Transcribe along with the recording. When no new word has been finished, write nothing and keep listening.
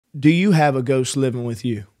do you have a ghost living with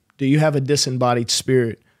you? Do you have a disembodied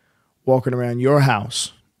spirit walking around your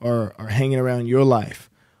house or hanging around your life?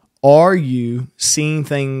 Are you seeing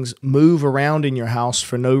things move around in your house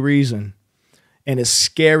for no reason? And it's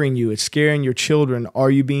scaring you. It's scaring your children. Are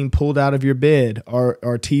you being pulled out of your bed? Are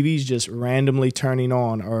TVs just randomly turning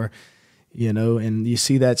on? Or, you know, and you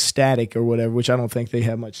see that static or whatever, which I don't think they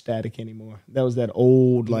have much static anymore. That was that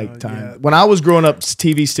old time. Yeah. When I was growing up,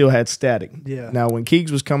 TV still had static. Yeah. Now, when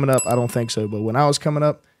Keegs was coming up, I don't think so. But when I was coming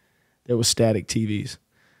up, there was static TVs.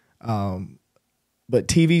 But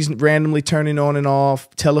TVs randomly turning on and off,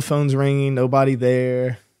 telephones ringing, nobody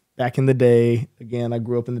there. Back in the day, again, I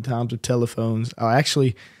grew up in the times of telephones. I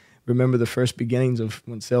actually remember the first beginnings of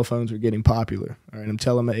when cell phones were getting popular. All right, I'm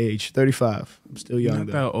telling my age, 35. I'm still young. You're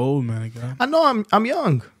not that old, man. Again. I know I'm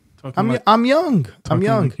young. I'm young.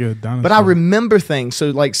 Like you're a dinosaur. But I remember things.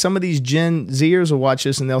 So like some of these Gen Zers will watch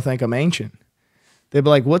this and they'll think I'm ancient. They'll be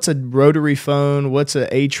like, what's a rotary phone? What's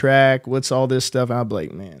a A-track? What's all this stuff? And I'll be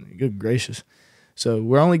like, man, good gracious. So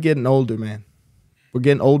we're only getting older, man. We're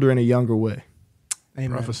getting older in a younger way.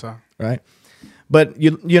 Amen. Prophesy. Right? But,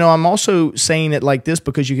 you know, I'm also saying it like this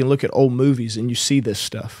because you can look at old movies and you see this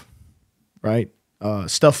stuff, right?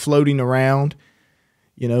 Stuff floating around,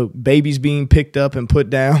 you know, babies being picked up and put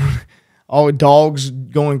down, all dogs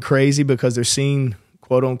going crazy because they're seeing,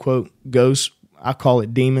 quote unquote, ghosts. I call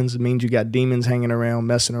it demons. It means you got demons hanging around,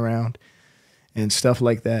 messing around, and stuff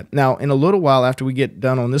like that. Now, in a little while after we get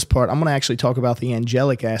done on this part, I'm going to actually talk about the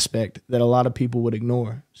angelic aspect that a lot of people would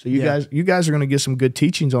ignore. So you guys are going to get some good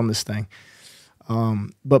teachings on this thing.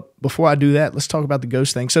 But before I do that, let's talk about the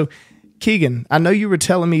ghost thing. So, Keegan, I know you were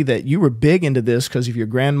telling me that you were big into this because of your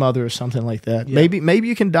grandmother or something like that. Yeah. Maybe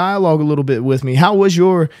you can dialogue a little bit with me. How was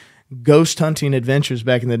your ghost hunting adventures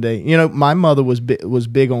back in the day? You know, my mother was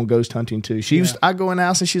big on ghost hunting too. I'd go in the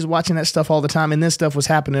house and she was watching that stuff all the time, and this stuff was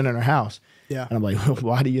happening in her house. Yeah. And I'm like, well,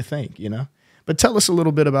 why do you think, you know? But tell us a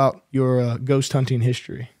little bit about your ghost hunting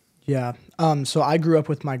history. Yeah. So I grew up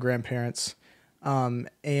with my grandparents,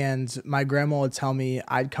 and my grandma would tell me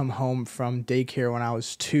I'd come home from daycare when I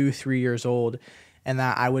was 2-3 years old, and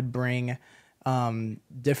that I would bring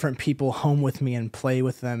different people home with me and play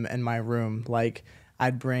with them in my room. Like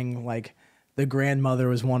I'd bring, like, the grandmother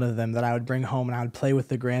was one of them that I would bring home, and I would play with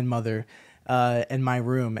the grandmother in my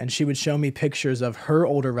room, and she would show me pictures of her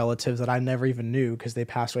older relatives that I never even knew because they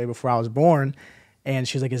passed away before I was born. And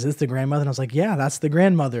she was like, "Is this the grandmother?" And I was like, "Yeah, that's the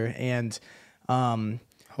grandmother." And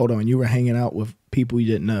hold on, you were hanging out with people you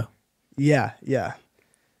didn't know. Yeah.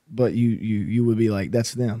 But you would be like,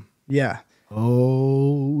 "That's them." Yeah.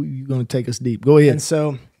 Oh, you're gonna take us deep. Go ahead. And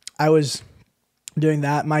so I was doing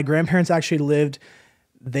that. My grandparents actually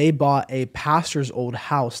they bought a pastor's old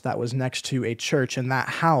house that was next to a church, and that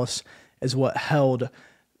house is what held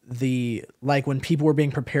like when people were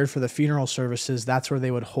being prepared for the funeral services, that's where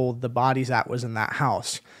they would hold the bodies at, was in that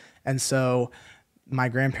house. And so my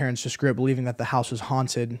grandparents just grew up believing that the house was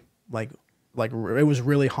haunted, like it was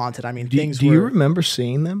really haunted. I mean, do you remember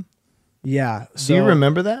seeing them? Yeah. So, do you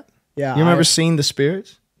remember that? Yeah. You remember seeing the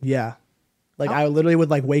spirits? Yeah. Like I literally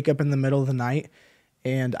would like wake up in the middle of the night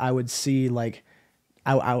and I would see like,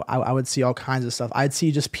 I would see all kinds of stuff. I'd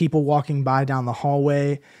see just people walking by down the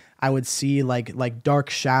hallway. I would see like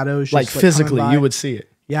dark shadows. Just, like physically, you would see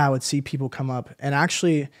it. Yeah, I would see people come up. And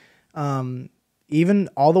actually, even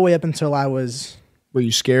all the way up until I was... Were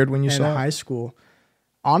you scared when you saw it? In high school.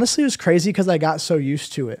 Honestly, it was crazy because I got so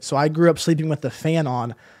used to it. So I grew up sleeping with the fan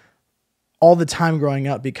on all the time growing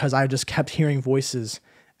up because I just kept hearing voices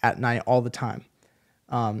at night all the time.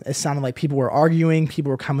 It sounded like people were arguing.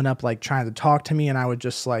 People were coming up like trying to talk to me. And I would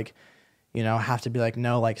just like, you know, have to be like,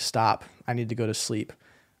 no, like stop. I need to go to sleep.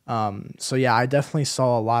 So yeah, I definitely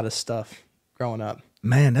saw a lot of stuff growing up.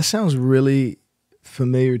 Man, that sounds really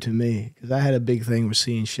familiar to me because I had a big thing with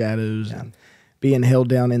seeing shadows and being held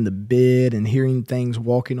down in the bed and hearing things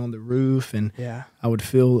walking on the roof. And I would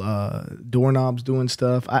feel doorknobs doing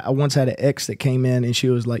stuff. I once had an ex that came in and she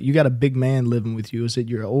was like, "You got a big man living with you. Is it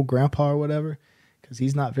your old grandpa or whatever? Because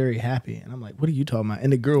he's not very happy." And I'm like, "What are you talking about?"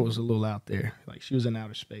 And the girl was a little out there. Like she was in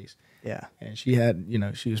outer space. Yeah. And she had, you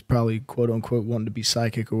know, she was probably quote unquote wanting to be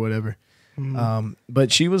psychic or whatever.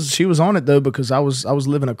 But she was on it though, because I was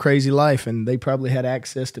living a crazy life and they probably had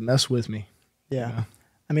access to mess with me. Yeah. You know?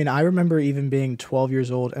 I mean, I remember even being 12 years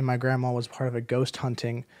old and my grandma was part of a ghost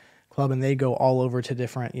hunting club and they go all over to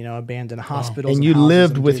different, you know, abandoned hospitals. And you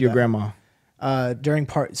lived with your grandma?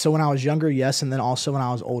 So when I was younger, yes. And then also when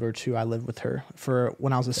I was older too, I lived with her for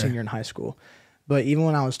when I was a senior in high school. But even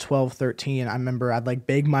when I was 12, 13, I remember I'd like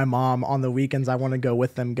beg my mom on the weekends I want to go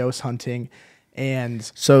with them ghost hunting. And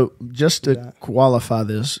so just to qualify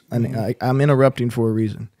this, and I'm interrupting for a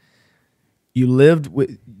reason. you lived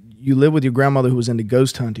with your grandmother who was into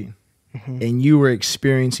ghost hunting, and you were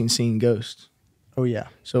experiencing seeing ghosts. Oh yeah.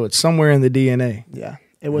 So it's somewhere in the DNA. Yeah.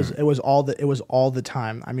 It was all the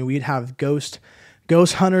time. I mean, we'd have ghost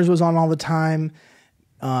hunters was on all the time,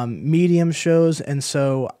 medium shows, and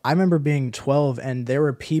so I remember being 12, and there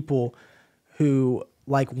were people who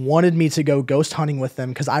like wanted me to go ghost hunting with them,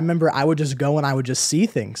 because I remember I would just go and I would just see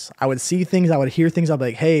things. I would see things. I would hear things. I'd be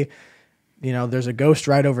like, hey, you know, there's a ghost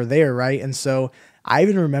right over there, right? And so I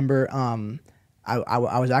even remember, I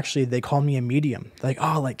was actually, they called me a medium. Like,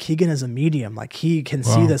 oh, like Keegan is a medium. Like he can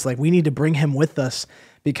see this. Like we need to bring him with us,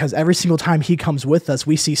 because every single time he comes with us,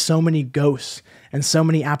 we see so many ghosts and so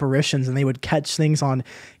many apparitions, and they would catch things on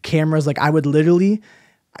cameras. Like I would literally,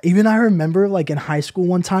 even I remember like in high school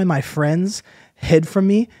one time, my friends hid from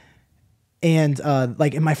me, and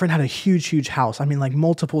and my friend had a huge house. I mean, like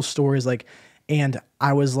multiple stories, like, and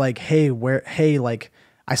I was like, hey, like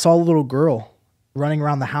I saw a little girl running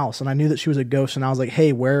around the house, and I knew that she was a ghost, and I was like,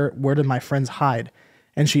 hey, where did my friends hide?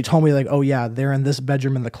 And she told me like, oh yeah, they're in this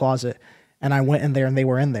bedroom in the closet. And I went in there, and they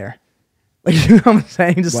were in there. Like, you know what I'm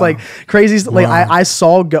saying? Just like crazy stuff. Like I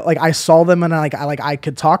saw them, and I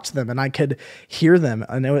could talk to them, and I could hear them,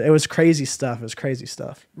 and it was crazy stuff. It was crazy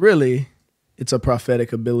stuff. Really, it's a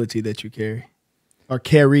prophetic ability that you carry, or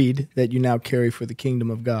carried, that you now carry for the kingdom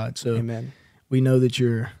of God. So Amen. We know that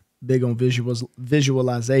you're big on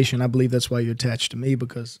visualization. I believe that's why you're attached to me,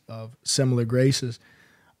 because of similar graces,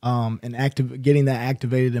 and getting that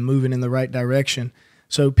activated and moving in the right direction.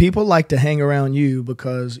 So people like to hang around you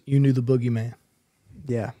because you knew the boogeyman.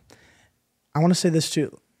 Yeah. I want to say this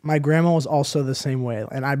too. My grandma was also the same way.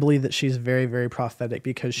 And I believe that she's very, very prophetic,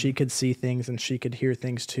 because she could see things and she could hear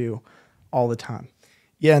things too all the time.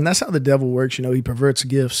 Yeah, and that's how the devil works. You know, he perverts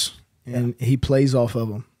gifts, and he plays off of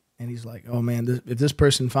them. And he's like, oh man, if this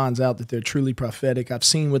person finds out that they're truly prophetic, I've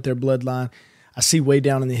seen with their bloodline, I see way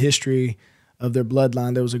down in the history of their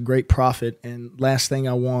bloodline, there was a great prophet, and last thing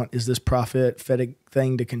I want is this prophetic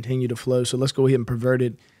thing to continue to flow. So let's go ahead and pervert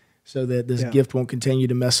it so that this gift won't continue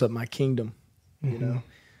to mess up my kingdom. You know,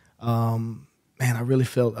 man, I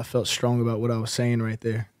felt strong about what I was saying right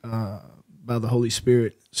there, by the Holy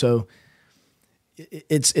Spirit. So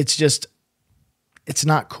it's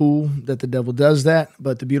not cool that the devil does that,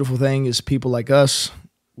 but the beautiful thing is people like us,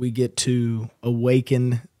 we get to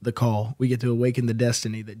awaken the call. We get to awaken the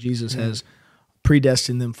destiny that Jesus has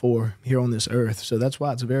predestined them for here on this earth. So that's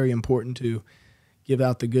why it's very important to give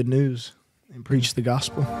out the good news and preach the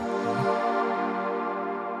gospel.